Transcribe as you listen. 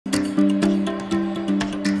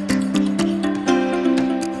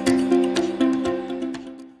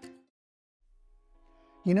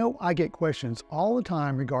You know, I get questions all the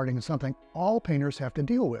time regarding something all painters have to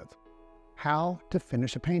deal with: how to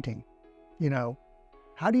finish a painting. You know,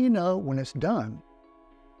 how do you know when it's done?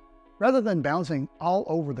 Rather than bouncing all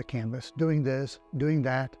over the canvas, doing this, doing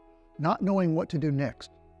that, not knowing what to do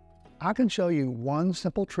next, I can show you one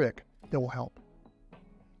simple trick that will help.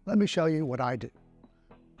 Let me show you what I do.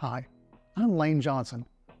 Hi, I'm Layne Johnson.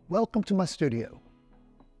 Welcome to my studio.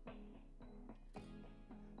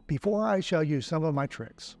 Before I show you some of my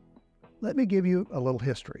tricks, let me give you a little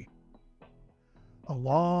history. A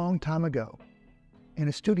long time ago, in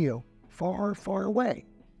a studio far, far away,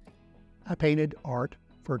 I painted art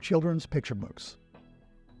for children's picture books.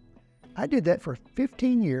 I did that for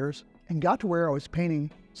 15 years and got to where I was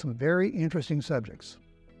painting some very interesting subjects.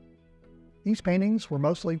 These paintings were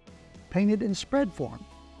mostly painted in spread form,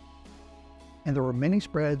 and there were many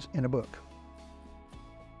spreads in a book.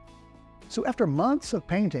 So after months of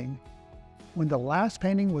painting, when the last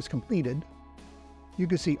painting was completed, you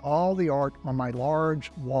could see all the art on my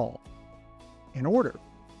large wall in order.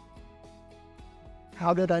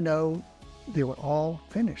 How did I know they were all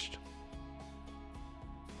finished?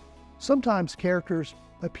 Sometimes characters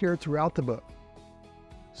appeared throughout the book,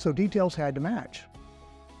 so details had to match,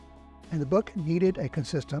 and the book needed a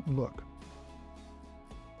consistent look.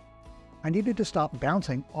 I needed to stop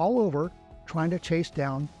bouncing all over trying to chase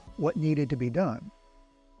down what needed to be done.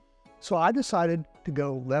 So I decided to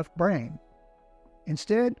go left brain.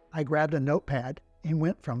 Instead, I grabbed a notepad and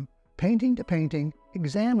went from painting to painting,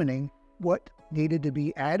 examining what needed to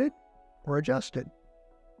be added or adjusted.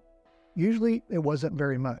 Usually it wasn't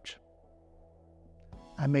very much.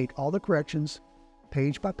 I made all the corrections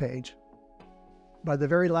page by page. By the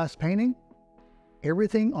very last painting,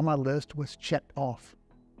 everything on my list was checked off.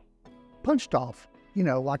 Punched off, you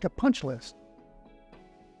know, like a punch list.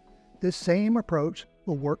 This same approach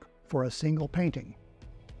will work for a single painting.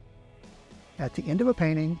 At the end of a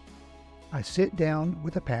painting, I sit down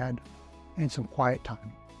with a pad and some quiet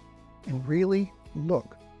time and really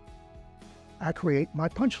look. I create my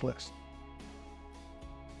punch list.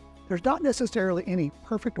 There's not necessarily any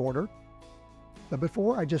perfect order, but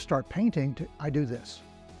before I just start painting, I do this.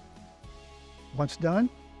 Once done,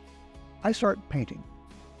 I start painting.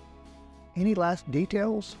 Any last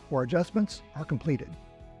details or adjustments are completed.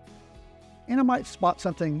 And I might spot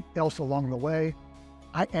something else along the way.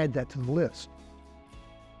 I add that to the list.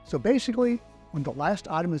 So basically, when the last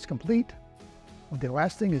item is complete, when the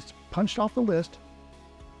last thing is punched off the list,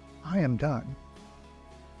 I am done.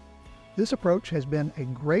 This approach has been a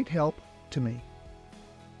great help to me,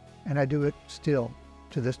 and I do it still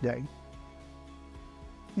to this day.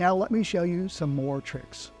 Now let me show you some more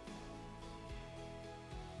tricks.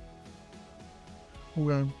 What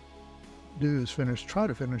we're going to do is try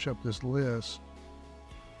to finish up this list.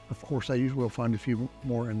 Of course, I usually will find a few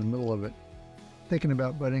more in the middle of it. Thinking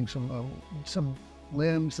about putting some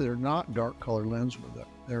limbs that are not dark colored limbs, but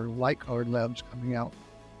they're light colored limbs coming out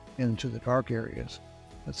into the dark areas.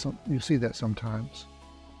 You see that sometimes.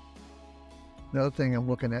 The other thing I'm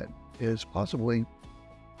looking at is possibly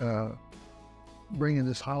bringing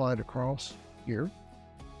this highlight across here.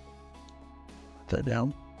 Put that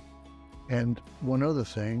down. And one other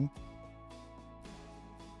thing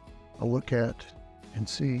I'll look at and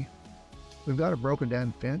see, we've got a broken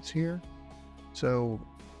down fence here. So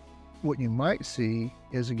what you might see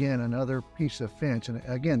is, again, another piece of fence. And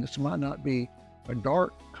again, this might not be a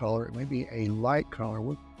dark color, it may be a light color.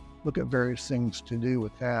 We'll look at various things to do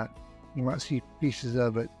with that. You might see pieces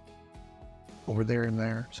of it over there and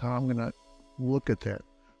there. So I'm gonna look at that.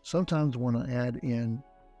 Sometimes when I add in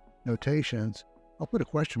notations, I'll put a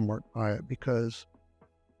question mark by it because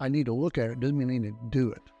I need to look at it. It doesn't mean I need to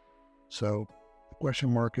do it. So the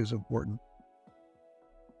question mark is important.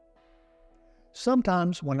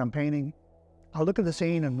 Sometimes when I'm painting, I look at the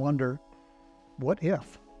scene and wonder, what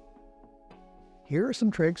if? Here are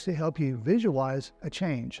some tricks to help you visualize a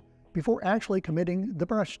change before actually committing the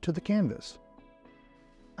brush to the canvas.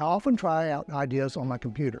 I often try out ideas on my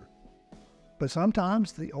computer, but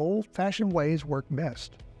sometimes the old-fashioned ways work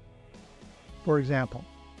best. For example,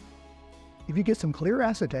 if you get some clear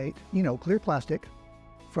acetate, clear plastic,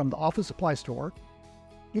 from the office supply store,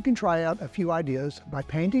 you can try out a few ideas by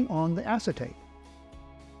painting on the acetate.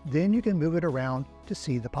 Then you can move it around to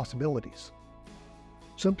see the possibilities.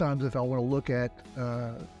 Sometimes if I want to look at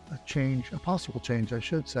a possible change, I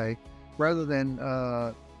should say, rather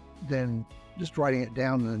than just writing it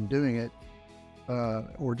down and doing it,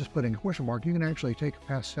 or just putting a question mark, you can actually take a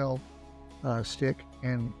pastel stick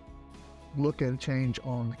and look at a change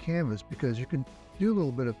on the canvas, because you can do a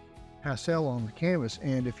little bit of pastel on the canvas,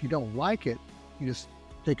 and if you don't like it, you just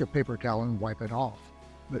take a paper towel and wipe it off.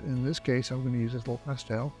 But in this case, I'm going to use this little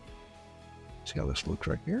pastel. See how this looks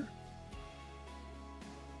right here?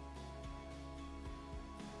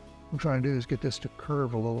 What I'm trying to do is get this to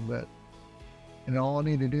curve a little bit. And all I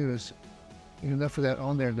need to do is, enough of that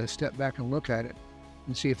on there to step back and look at it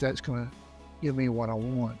and see if that's going to give me what I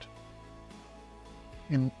want.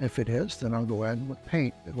 And if it is, then I'll go ahead with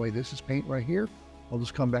paint. The way this is paint right here, I'll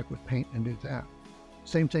just come back with paint and do that.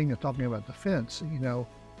 Same thing as talking about the fence.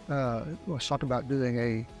 Let's talk about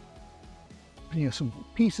doing some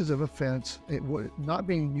pieces of a fence. It would not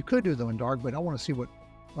being, you could do them in dark, but I want to see what,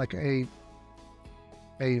 like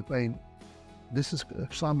this is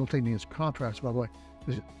simultaneous contrast, by the way.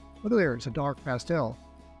 Look there, it's a dark pastel,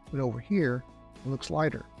 but over here, it looks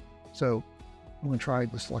lighter. So I'm going to try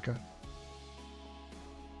this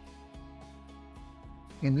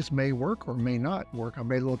and this may work or may not work. I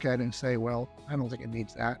may look at it and say, well, I don't think it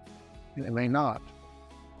needs that. And it may not.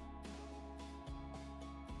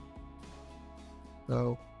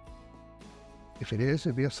 So if it is,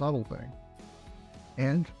 it'd be a subtle thing.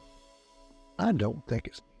 And I don't think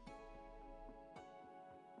it's,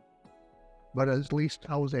 but at least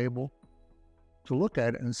I was able to look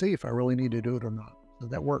at it and see if I really need to do it or not. So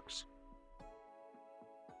that works.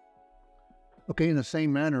 Okay, in the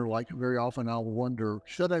same manner, like very often I'll wonder,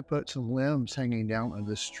 should I put some limbs hanging down on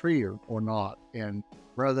this tree or not? And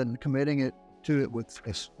rather than committing it to it with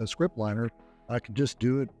a script liner, I could just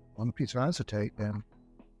do it on a piece of acetate and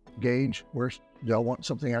gauge where, do I want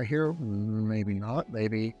something out here? Maybe not.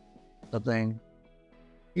 Maybe something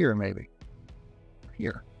here, maybe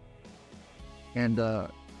here. And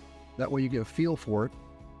that way you get a feel for it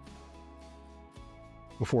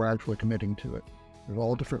before actually committing to it. There's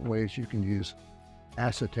all different ways you can use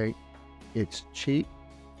acetate. It's cheap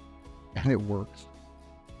and it works.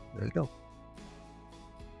 There you go.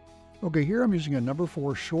 Okay, here I'm using a number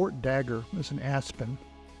 4 short dagger. It's an Aspen.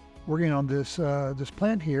 Working on this this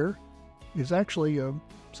plant here is actually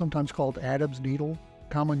sometimes called Adam's needle,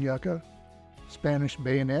 common yucca, Spanish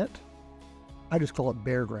bayonet. I just call it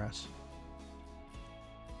bear grass.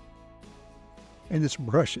 And this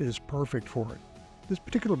brush is perfect for it. This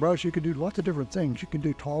particular brush, you can do lots of different things. You can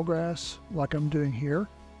do tall grass like I'm doing here.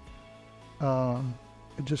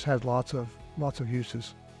 It just has lots of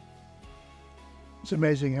uses. It's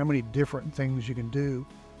amazing how many different things you can do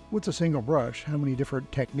with a single brush, how many different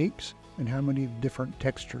techniques and how many different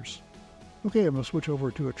textures. Okay, I'm going to switch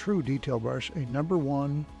over to a true detail brush, a number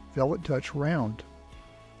 1 Velvetouch round.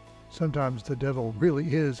 Sometimes the devil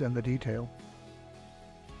really is in the detail.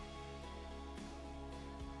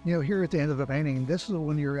 Here at the end of the painting, this is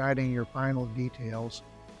when you're adding your final details.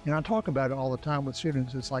 And I talk about it all the time with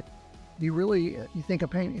students. It's like, you think a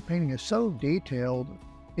painting is so detailed.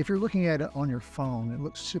 If you're looking at it on your phone, it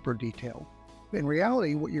looks super detailed. But in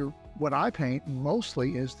reality, what I paint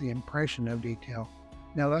mostly is the impression of detail.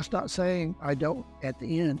 Now, that's not saying I don't, at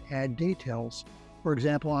the end, add details. For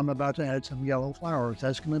example, I'm about to add some yellow flowers.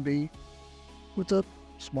 That's going to be with a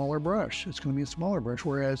smaller brush. It's going to be a smaller brush,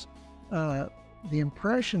 whereas the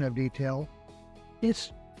impression of detail,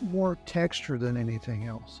 it's more texture than anything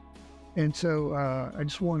else. And so I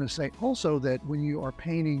just want to say also that when you are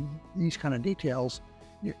painting these kind of details,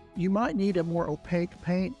 you might need a more opaque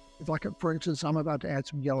paint. Like, for instance, I'm about to add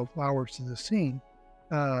some yellow flowers to the scene.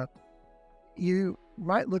 You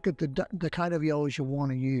might look at the kind of yellows you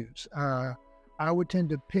want to use. I would tend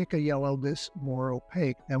to pick a yellow that's more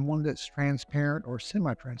opaque than one that's transparent or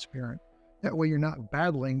semi-transparent. That way you're not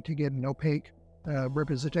battling to get an opaque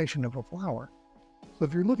representation of a flower. So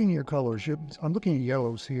if you're looking at your colors, I'm looking at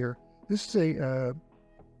yellows here. This is a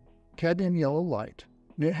cadmium yellow light.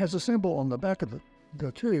 And it has a symbol on the back of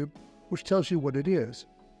the tube which tells you what it is.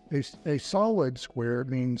 A solid square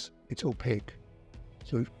means it's opaque.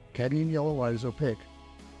 So cadmium yellow light is opaque.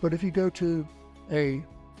 But if you go to a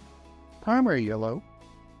primary yellow,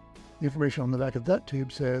 the information on the back of that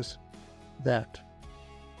tube says that,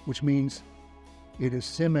 which means it is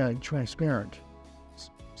semi-transparent.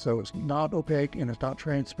 So it's not opaque and it's not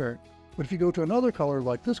transparent. But if you go to another color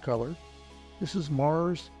like this color, this is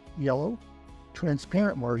Mars yellow,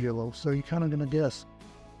 transparent Mars yellow. So you're kind of going to guess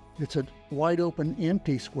it's a wide open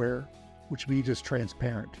empty square, which means it's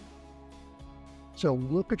transparent. So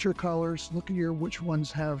look at your colors, look at which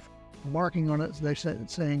ones have marking on it. They're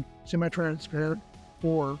saying semi-transparent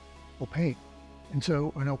or opaque. And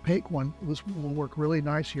so an opaque one will work really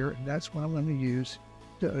nice here, and that's what I'm going to use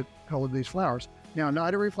to color these flowers. Now,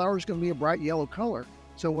 not every flower is going to be a bright yellow color.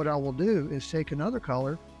 So what I will do is take another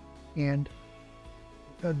color and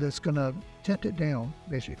that's going to tint it down,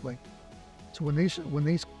 basically. So when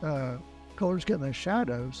these colors get in the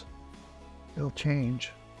shadows, they'll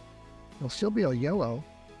change. They'll still be a yellow,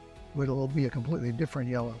 it'll be a completely different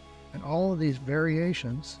yellow. And all of these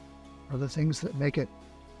variations are the things that make it,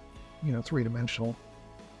 three-dimensional.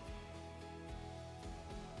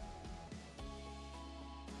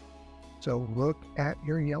 So look at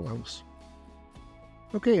your yellows.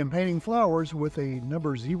 Okay, I'm painting flowers with a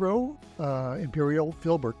number 0 Imperial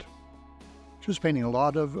Filbert. Just painting a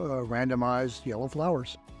lot of randomized yellow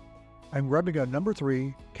flowers. I'm rubbing a number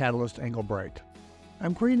 3 Catalyst Angle Bright.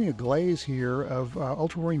 I'm creating a glaze here of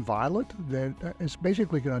ultramarine violet that is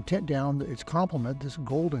basically going to tint down its complement, this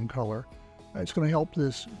golden color. It's going to help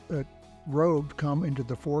this road come into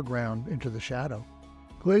the foreground, into the shadow.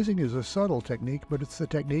 Glazing is a subtle technique, but it's the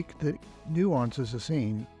technique that nuances a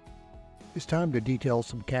scene. It's time to detail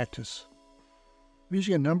some cactus. I'm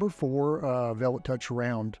using a number 4 Velvetouch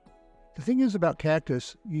round. The thing is about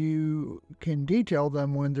cactus, you can detail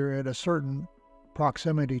them when they're at a certain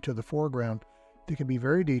proximity to the foreground. They can be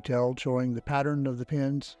very detailed, showing the pattern of the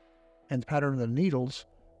pins and the pattern of the needles,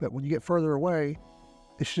 but when you get further away,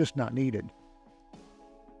 it's just not needed.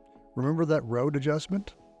 Remember that road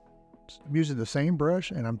adjustment? I'm using the same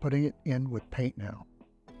brush and I'm putting it in with paint now.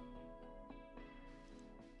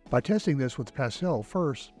 By testing this with pastel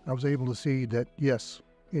first, I was able to see that yes,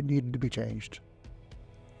 it needed to be changed.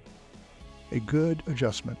 A good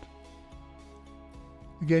adjustment.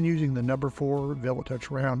 Again, using the number 4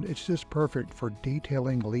 Velvetouch round, it's just perfect for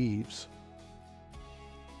detailing leaves.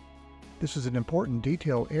 This is an important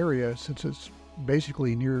detail area since it's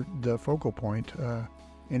basically near the focal point,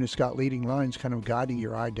 and it's got leading lines kind of guiding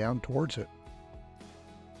your eye down towards it.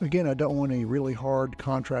 Again, I don't want any really hard,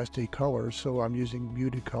 contrasty colors, so I'm using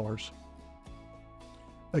muted colors.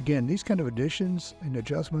 Again, these kind of additions and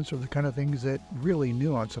adjustments are the kind of things that really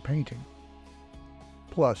nuance a painting.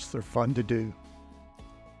 Plus, they're fun to do.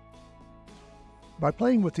 By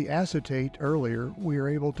playing with the acetate earlier, we were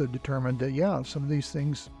able to determine that, yeah, some of these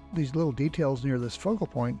things, these little details near this focal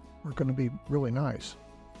point are going to be really nice.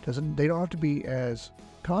 They don't have to be as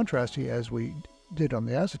contrasty as we did on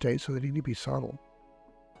the acetate, so they need to be subtle.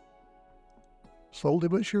 Slowly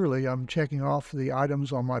but surely, I'm checking off the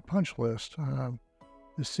items on my punch list.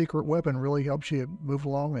 This secret weapon really helps you move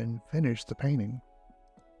along and finish the painting.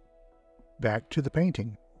 Back to the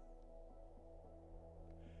painting.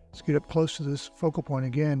 Let's get up close to this focal point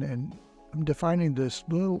again, and I'm defining this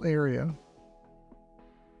little area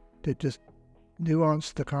that just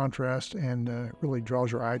nuances the contrast and really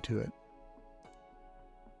draws your eye to it.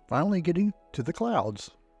 Finally getting to the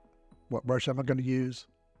clouds. What brush am I going to use?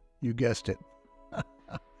 You guessed it.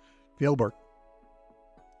 Filbert.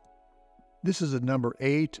 This is a number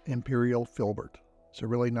 8 Imperial Filbert. It's a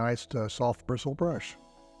really nice soft bristle brush.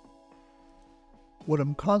 What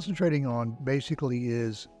I'm concentrating on basically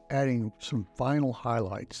is adding some final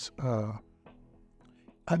highlights.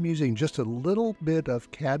 I'm using just a little bit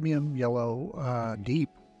of cadmium yellow deep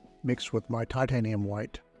mixed with my titanium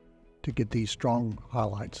white to get these strong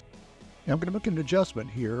highlights. Now I'm going to make an adjustment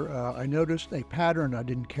here. I noticed a pattern I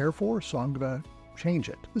didn't care for, so I'm going to change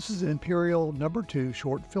it. This is an Imperial number 2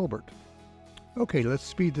 short Filbert. Okay, let's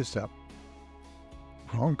speed this up.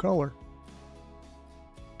 Wrong color.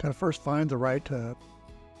 Gotta first find the right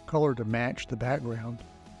color to match the background.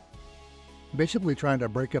 Basically trying to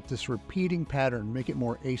break up this repeating pattern, make it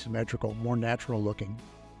more asymmetrical, more natural looking.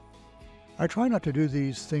 I try not to do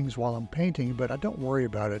these things while I'm painting, but I don't worry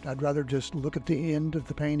about it. I'd rather just look at the end of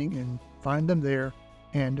the painting and find them there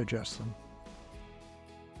and adjust them.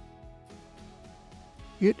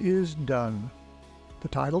 It is done. The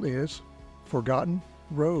title is Forgotten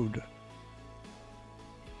Road.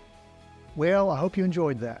 Well, I hope you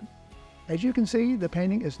enjoyed that. As you can see, the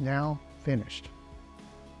painting is now finished.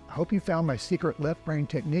 I hope you found my secret left brain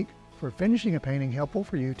technique for finishing a painting helpful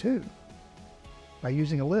for you too. By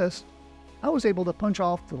using a list, I was able to punch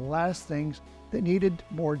off the last things that needed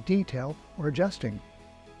more detail or adjusting.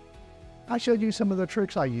 I showed you some of the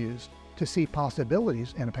tricks I used to see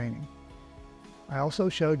possibilities in a painting. I also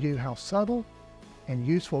showed you how subtle and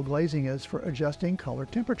useful glazing is for adjusting color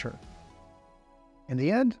temperature. In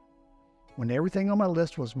the end, when everything on my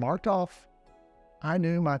list was marked off, I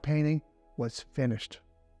knew my painting was finished.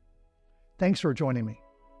 Thanks for joining me.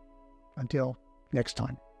 Until next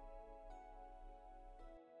time.